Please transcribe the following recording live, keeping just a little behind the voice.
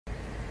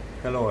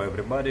Hello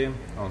everybody,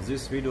 on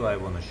this video I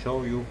want to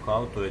show you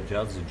how to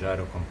adjust the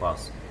gyro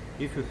compass.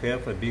 If you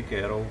have a big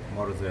arrow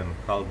more than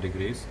half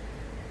degrees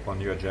on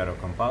your gyro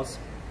compass,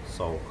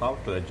 so how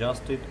to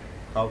adjust it,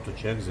 how to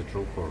check the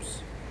true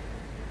course.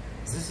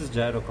 This is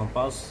gyro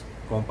compass,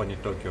 company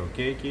Tokyo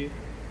Keiki,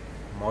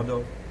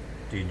 model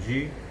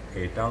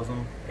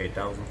TG-8000,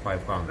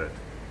 8500.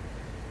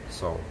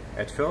 So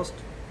at first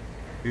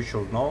you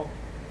should know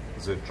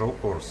the true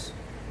course,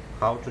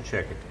 how to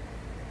check it.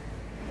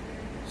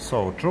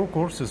 So, true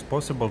course is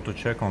possible to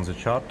check on the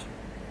chart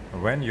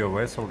when your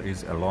vessel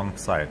is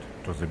alongside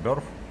to the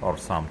berth or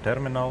some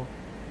terminal.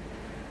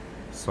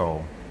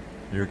 So,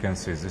 you can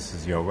see this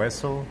is your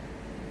vessel,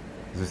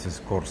 this is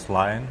course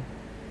line,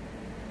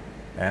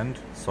 and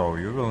so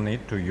you will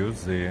need to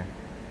use the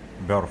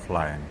berth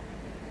line,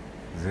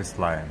 this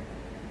line.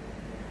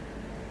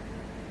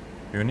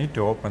 You need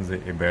to open the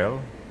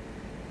EBL,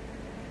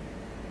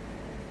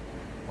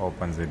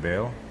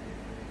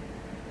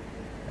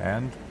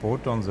 and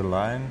put on the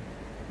line,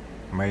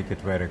 make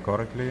it very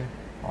correctly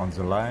on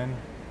the line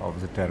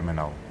of the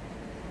terminal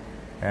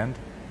and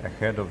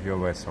ahead of your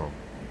vessel.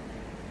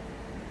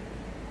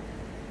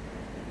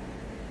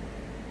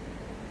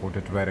 Put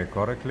it very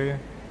correctly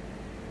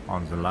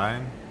on the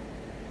line,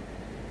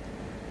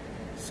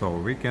 so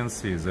we can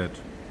see that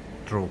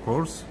true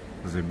course,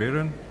 the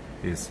bearing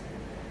is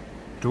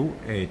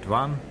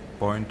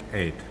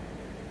 281.8,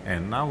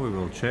 and now we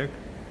will check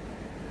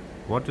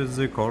what is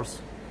the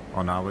course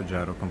on our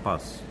gyro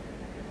compass.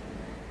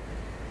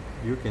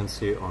 You can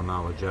see on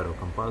our gyro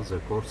compass the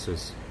course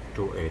is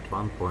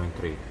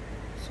 281.3,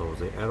 so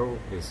the arrow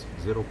is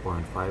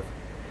 0.5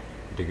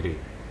 degree.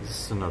 This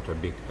is not a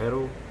big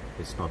arrow,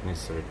 it's not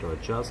necessary to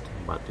adjust,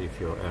 but if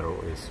your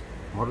arrow is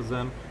more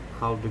than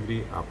half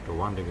degree up to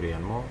 1 degree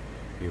and more,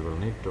 you will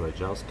need to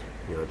adjust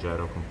your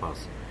gyro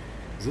compass.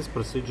 This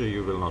procedure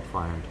you will not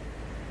find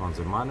on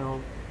the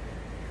manual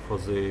for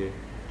the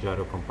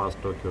gyro compass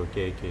Tokyo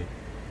Keiki.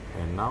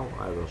 And now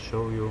I will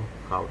show you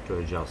how to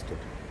adjust it.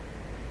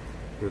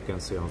 You can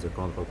see on the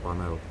control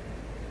panel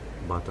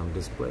button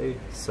display,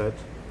 set,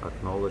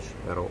 acknowledge,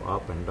 arrow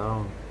up and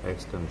down,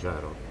 extend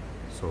gyro.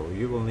 So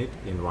you will need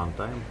in one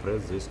time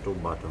press these two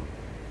buttons,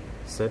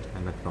 set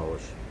and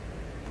acknowledge.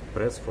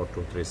 Press for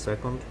 2-3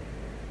 seconds.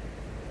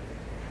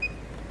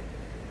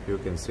 You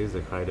can see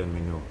the hidden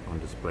menu on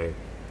display.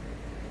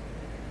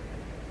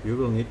 You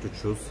will need to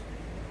choose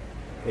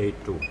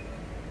A2.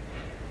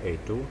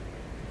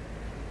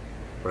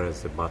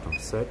 Press the button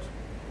set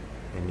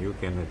and you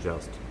can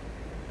adjust.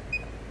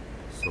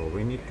 So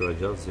we need to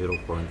adjust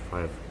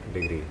 0.5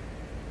 degree.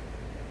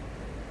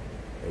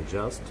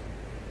 Adjust,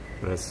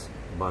 press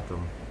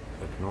button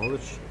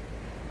acknowledge,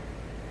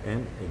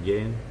 and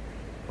again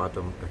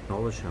button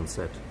acknowledge and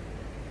set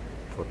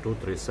for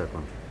 2-3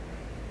 seconds.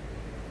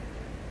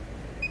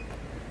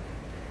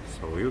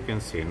 So you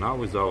can see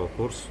now is our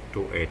course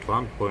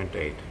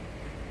 281.8,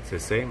 the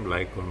same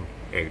like on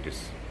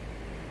EGDIS.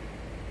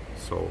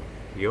 So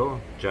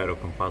your gyro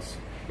compass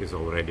is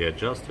already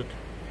adjusted.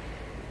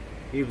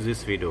 If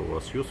this video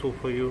was useful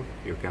for you,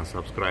 you can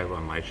subscribe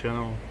on my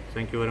channel.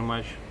 Thank you very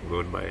much.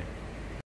 Goodbye.